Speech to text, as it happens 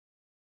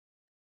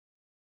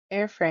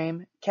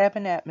Airframe,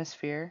 cabin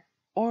atmosphere,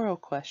 oral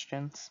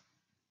questions.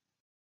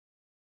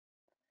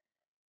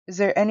 Is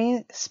there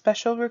any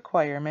special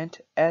requirement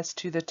as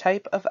to the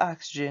type of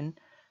oxygen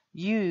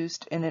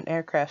used in an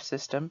aircraft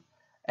system,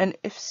 and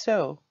if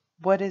so,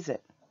 what is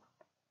it?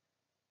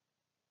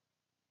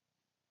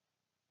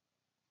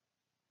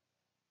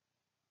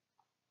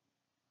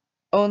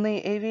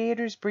 Only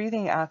aviators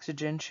breathing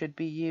oxygen should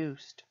be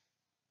used.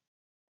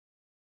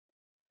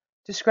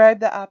 Describe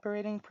the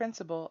operating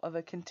principle of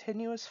a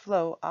continuous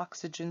flow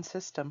oxygen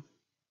system.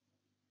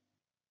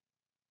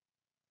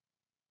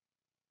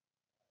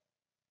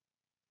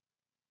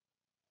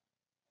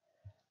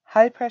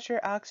 High-pressure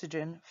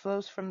oxygen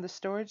flows from the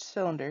storage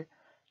cylinder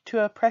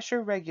to a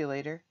pressure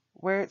regulator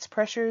where its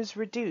pressure is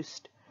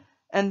reduced,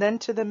 and then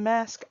to the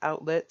mask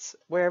outlets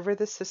wherever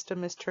the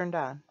system is turned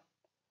on.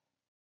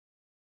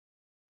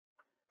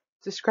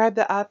 Describe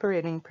the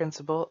operating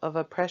principle of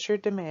a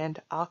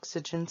pressure-demand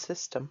oxygen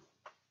system.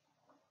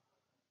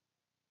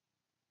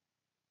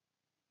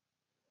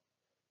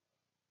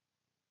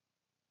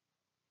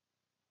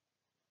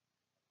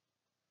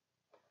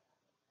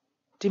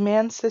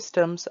 Demand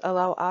systems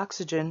allow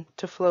oxygen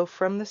to flow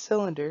from the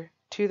cylinder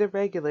to the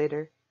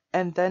regulator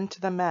and then to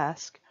the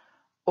mask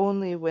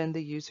only when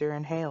the user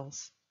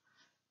inhales.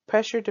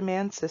 Pressure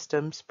demand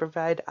systems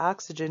provide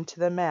oxygen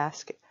to the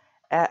mask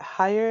at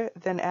higher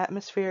than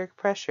atmospheric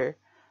pressure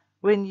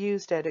when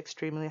used at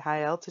extremely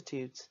high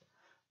altitudes,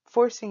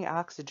 forcing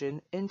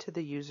oxygen into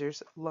the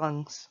user's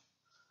lungs.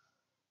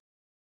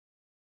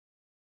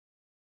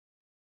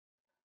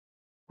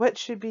 What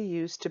should be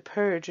used to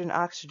purge an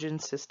oxygen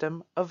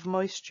system of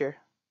moisture?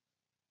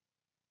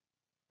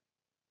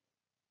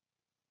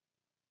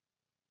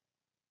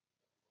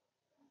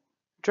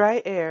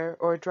 Dry air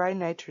or dry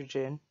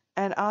nitrogen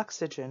and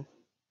oxygen.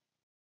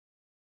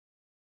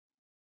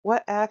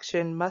 What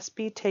action must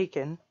be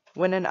taken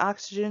when an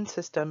oxygen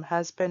system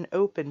has been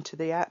opened to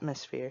the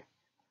atmosphere?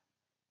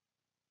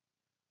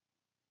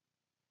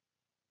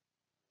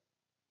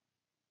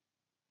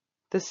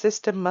 The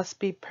system must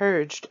be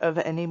purged of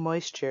any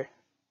moisture.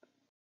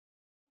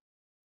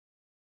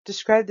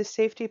 Describe the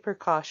safety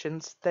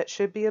precautions that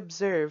should be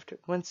observed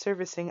when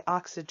servicing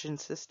oxygen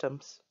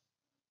systems.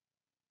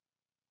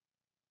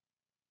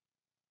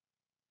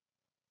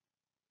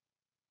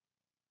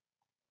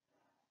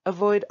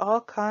 Avoid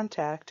all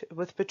contact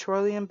with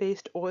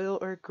petroleum-based oil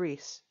or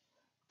grease.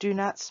 Do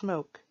not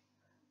smoke.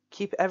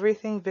 Keep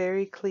everything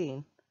very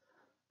clean.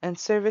 And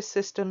service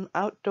system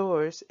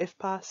outdoors if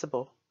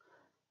possible.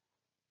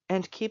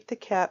 And keep the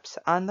caps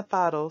on the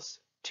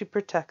bottles to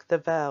protect the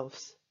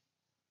valves.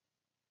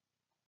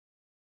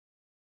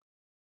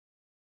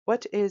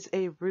 What is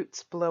a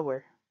roots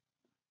blower?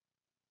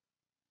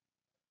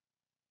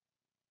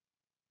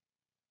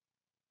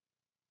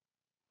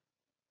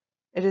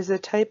 It is a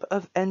type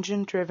of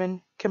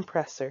engine-driven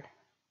compressor.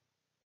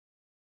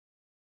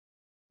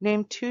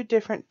 Name two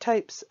different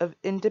types of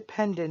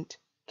independent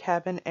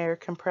cabin air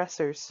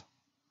compressors.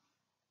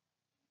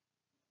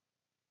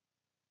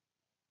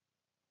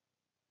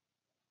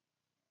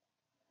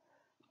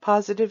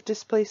 Positive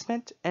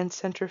displacement and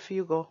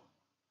centrifugal.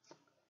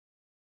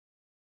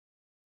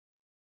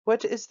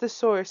 What is the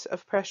source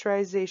of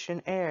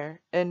pressurization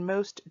air in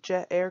most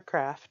jet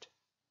aircraft?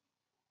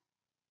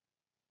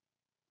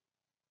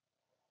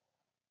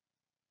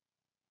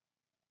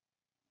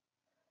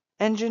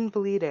 Engine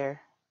bleed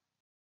air.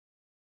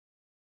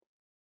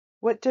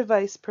 What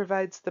device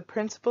provides the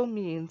principal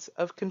means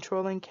of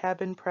controlling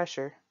cabin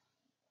pressure?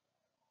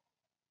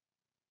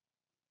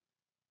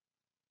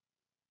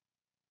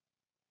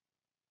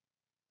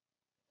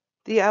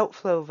 The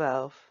outflow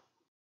valve.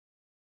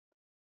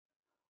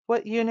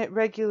 What unit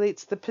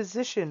regulates the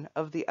position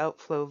of the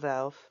outflow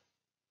valve?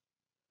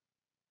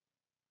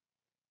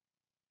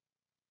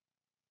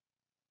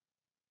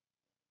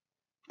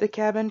 The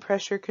cabin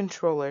pressure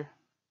controller.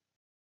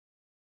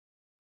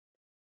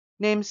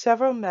 Name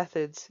several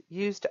methods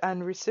used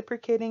on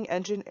reciprocating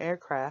engine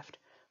aircraft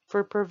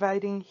for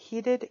providing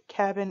heated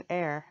cabin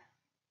air.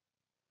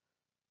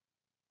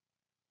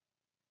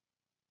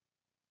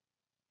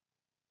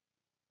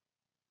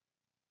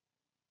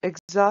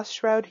 Exhaust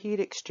shroud heat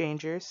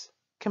exchangers,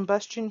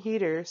 combustion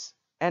heaters,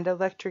 and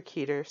electric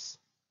heaters.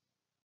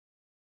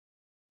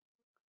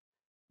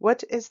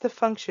 What is the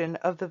function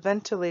of the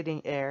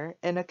ventilating air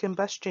in a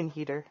combustion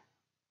heater?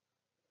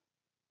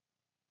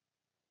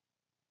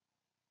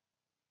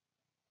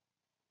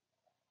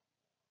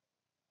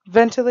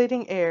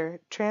 Ventilating air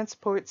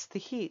transports the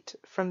heat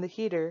from the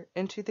heater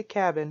into the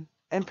cabin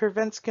and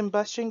prevents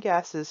combustion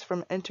gases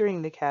from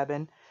entering the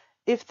cabin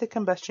if the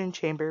combustion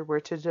chamber were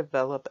to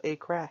develop a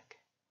crack.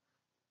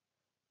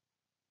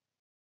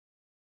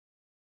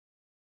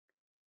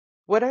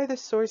 What are the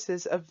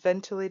sources of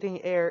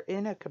ventilating air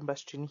in a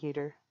combustion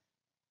heater?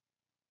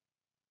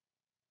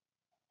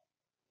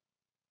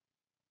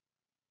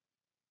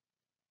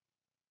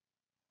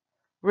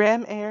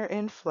 Ram air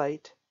in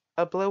flight,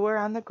 a blower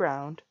on the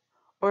ground,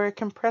 or a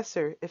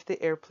compressor if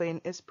the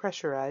airplane is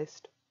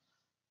pressurized.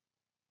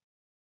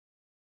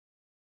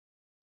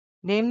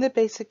 Name the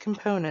basic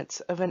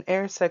components of an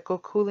air cycle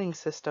cooling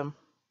system.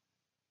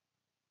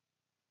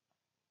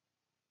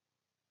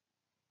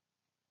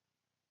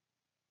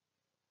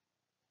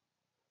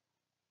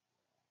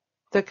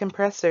 The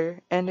compressor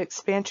and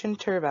expansion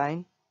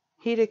turbine,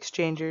 heat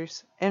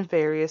exchangers, and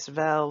various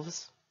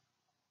valves.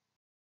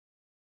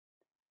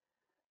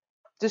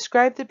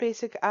 Describe the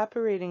basic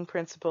operating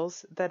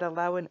principles that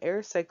allow an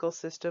air cycle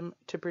system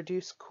to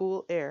produce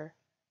cool air.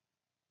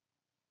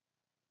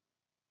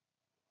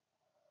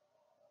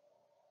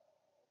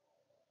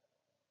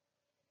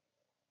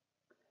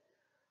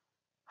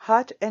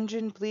 Hot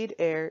engine bleed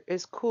air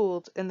is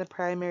cooled in the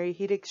primary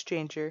heat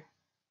exchanger,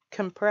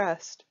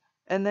 compressed,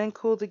 and then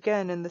cooled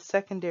again in the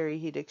secondary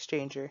heat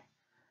exchanger.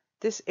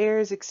 This air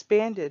is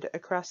expanded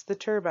across the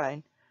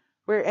turbine,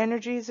 where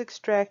energy is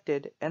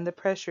extracted and the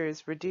pressure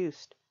is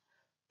reduced.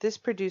 This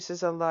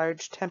produces a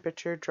large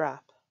temperature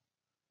drop.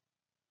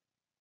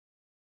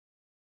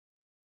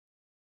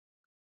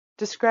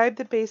 Describe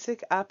the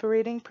basic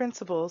operating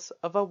principles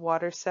of a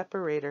water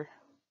separator.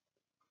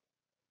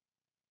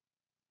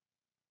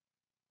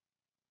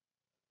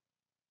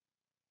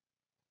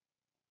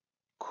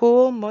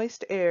 Cool,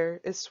 moist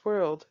air is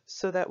swirled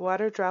so that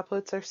water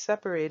droplets are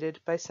separated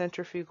by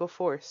centrifugal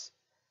force,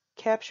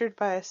 captured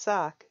by a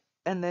sock,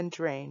 and then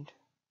drained.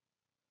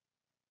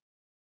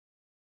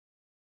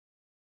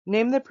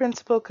 Name the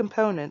principal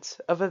components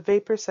of a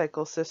vapor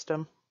cycle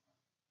system.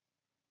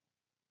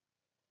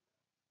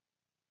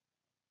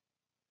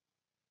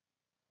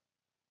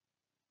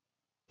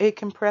 A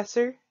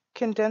compressor,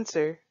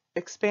 condenser,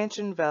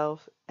 expansion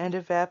valve, and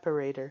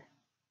evaporator.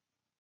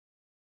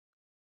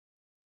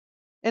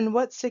 In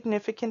what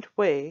significant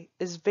way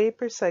is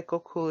vapor cycle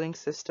cooling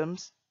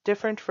systems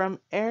different from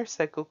air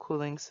cycle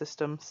cooling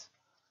systems?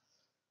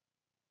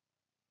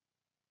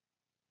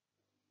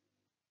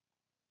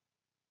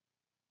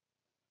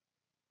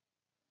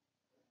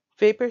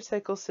 Vapor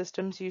cycle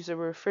systems use a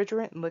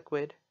refrigerant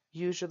liquid,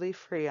 usually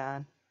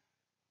Freon.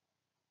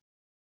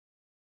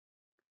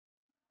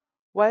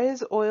 Why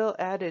is oil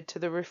added to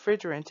the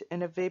refrigerant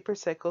in a vapor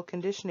cycle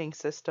conditioning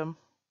system?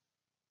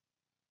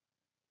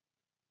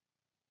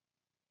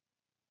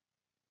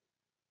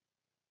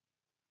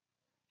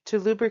 To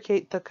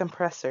lubricate the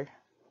compressor.